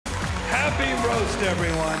roast,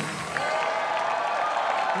 everyone.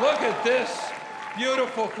 Look at this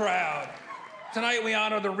beautiful crowd. Tonight we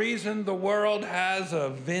honor the reason the world has a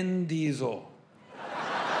Vin Diesel.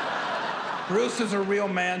 Bruce is a real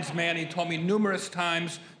man's man. He told me numerous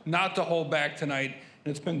times not to hold back tonight.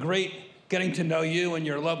 And it's been great getting to know you and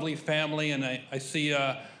your lovely family. And I see,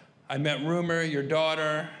 I met Rumor, your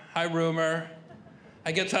daughter. Hi, Rumor.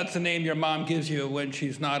 I guess that's the name your mom gives you when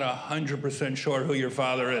she's not 100% sure who your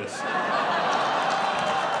father is.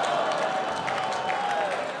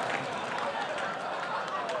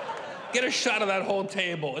 Get a shot of that whole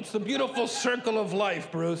table. It's the beautiful circle of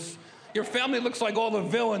life, Bruce. Your family looks like all the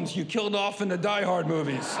villains you killed off in the Die Hard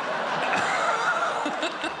movies.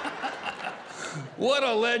 What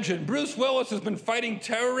a legend. Bruce Willis has been fighting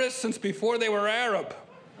terrorists since before they were Arab.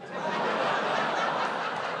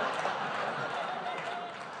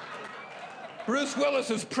 Bruce Willis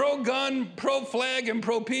is pro-gun, pro-flag, and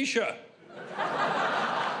pro-Pisha.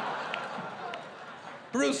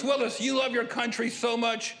 Bruce Willis, you love your country so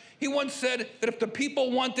much, he once said that if the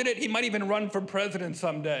people wanted it, he might even run for president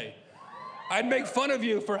someday. I'd make fun of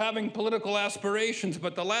you for having political aspirations,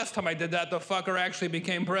 but the last time I did that, the fucker actually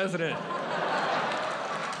became president.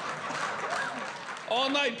 All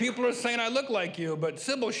night, people are saying I look like you, but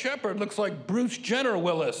Sybil Shepherd looks like Bruce Jenner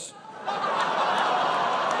Willis.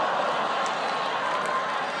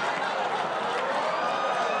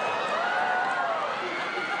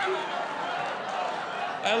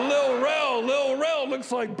 And Lil Rel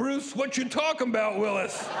looks like Bruce, what you talking about,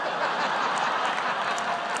 Willis?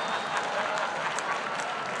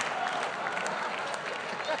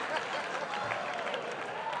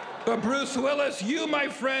 But Bruce Willis, you, my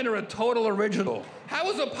friend, are a total original. How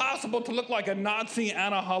is it possible to look like a Nazi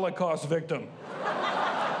and a Holocaust victim?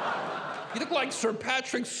 You look like Sir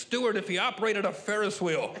Patrick Stewart if he operated a Ferris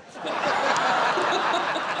wheel.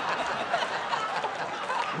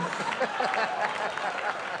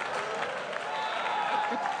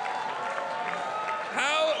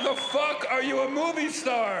 How the fuck are you a movie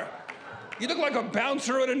star? You look like a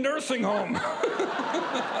bouncer at a nursing home.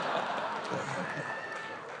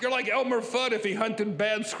 You're like Elmer Fudd if he hunted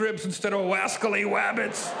bad scripts instead of wascally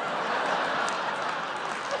wabbits.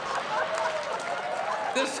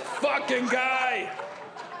 This fucking guy.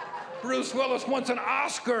 Bruce Willis wants an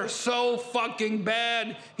Oscar so fucking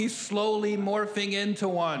bad, he's slowly morphing into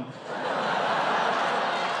one.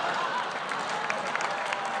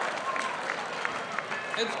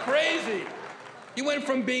 It's crazy. You went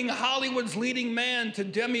from being Hollywood's leading man to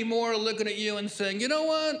Demi Moore looking at you and saying, you know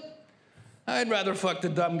what? I'd rather fuck the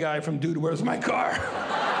dumb guy from Dude, Where's My Car?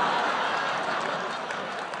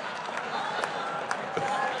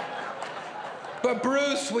 But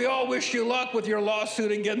Bruce, we all wish you luck with your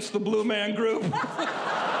lawsuit against the Blue Man Group.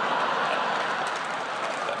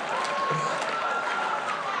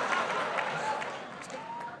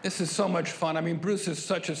 This is so much fun. I mean, Bruce is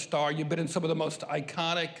such a star. You've been in some of the most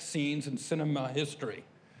iconic scenes in cinema history.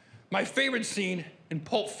 My favorite scene in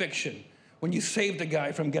Pulp Fiction, when you saved a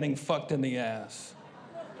guy from getting fucked in the ass.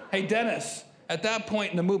 Hey, Dennis, at that point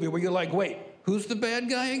in the movie where you're like, wait, who's the bad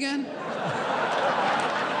guy again?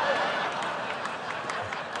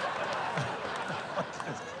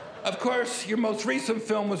 Of course, your most recent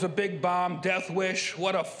film was a big bomb, Death Wish.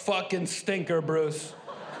 What a fucking stinker, Bruce.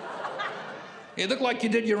 You look like you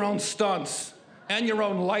did your own stunts and your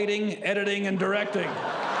own lighting, editing, and directing.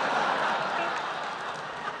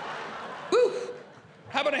 Woo!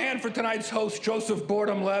 How about a hand for tonight's host, Joseph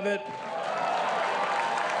Gordon-Levitt?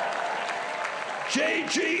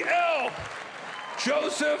 JGL,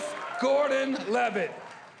 Joseph Gordon-Levitt.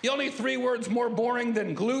 The only 3 words more boring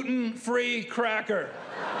than gluten-free cracker.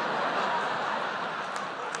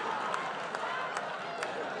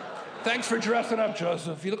 Thanks for dressing up,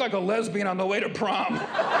 Joseph. You look like a lesbian on the way to prom.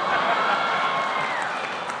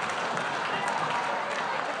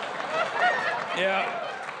 Yeah.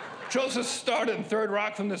 Joseph started in Third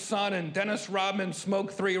Rock from the Sun, and Dennis Rodman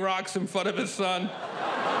smoked 3 rocks in front of his son.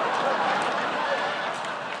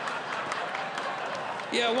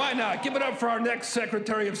 Yeah, why not? Give it up for our next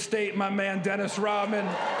Secretary of State, my man, Dennis Rodman.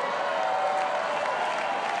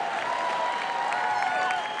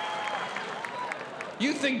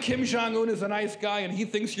 You think Kim Jong-un is a nice guy, and he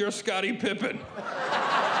thinks you're Scottie Pippen.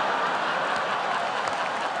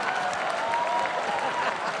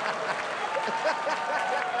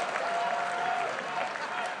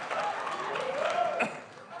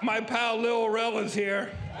 My pal Lil Rel is here.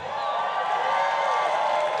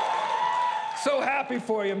 So happy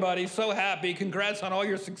for you, buddy, so happy. Congrats on all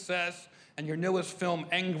your success and your newest film,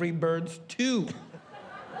 Angry Birds 2.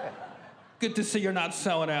 Good to see you're not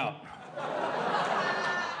selling out.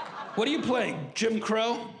 What are you playing, Jim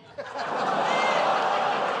Crow?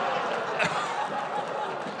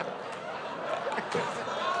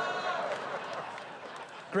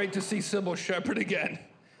 Great to see Sybil Shepherd again.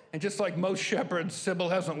 And just like most shepherds, Sybil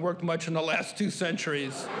hasn't worked much in the last 2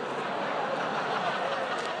 centuries.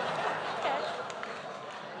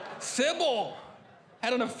 Sybil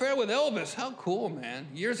had an affair with Elvis. How cool, man.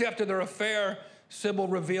 Years after their affair, Sybil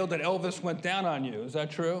revealed that Elvis went down on you. Is that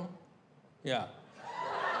true? Yeah.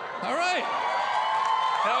 All right.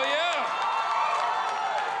 Hell yeah.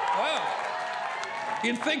 Wow.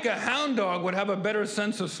 You'd think a hound dog would have a better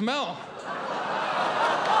sense of smell.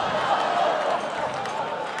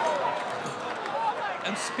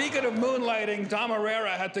 And speaking of moonlighting, Dom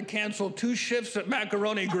Herrera had to cancel 2 shifts at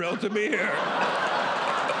Macaroni Grill to be here.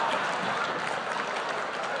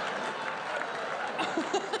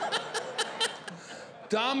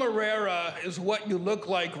 Dom Herrera is what you look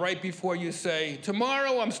like right before you say,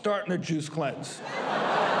 tomorrow I'm starting a juice cleanse.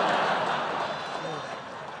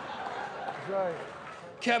 Right.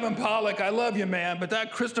 Kevin Pollak, I love you, man, but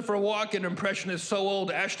that Christopher Walken impression is so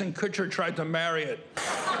old, Ashton Kutcher tried to marry it.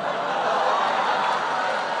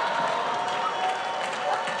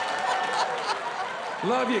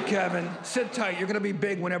 Love you, Kevin. Sit tight. You're going to be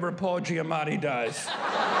big whenever Paul Giamatti dies.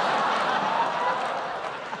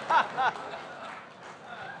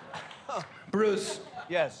 Bruce.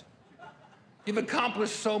 Yes. You've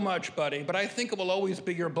accomplished so much, buddy, but I think it will always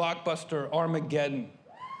be your blockbuster, Armageddon,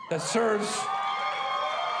 that serves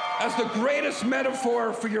as the greatest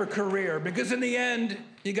metaphor for your career, because in the end,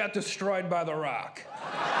 you got destroyed by The Rock.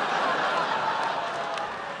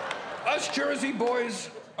 Us Jersey boys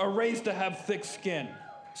are raised to have thick skin.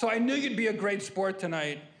 So I knew you'd be a great sport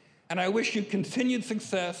tonight, and I wish you continued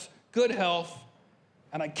success, good health,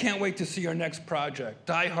 and I can't wait to see your next project,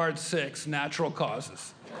 Die Hard 6, Natural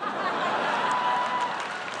Causes.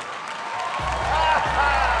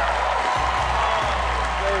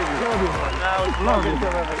 That was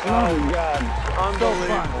terrific. Oh, God.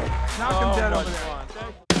 Unbelievable. Knock him dead over there.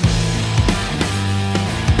 Fun.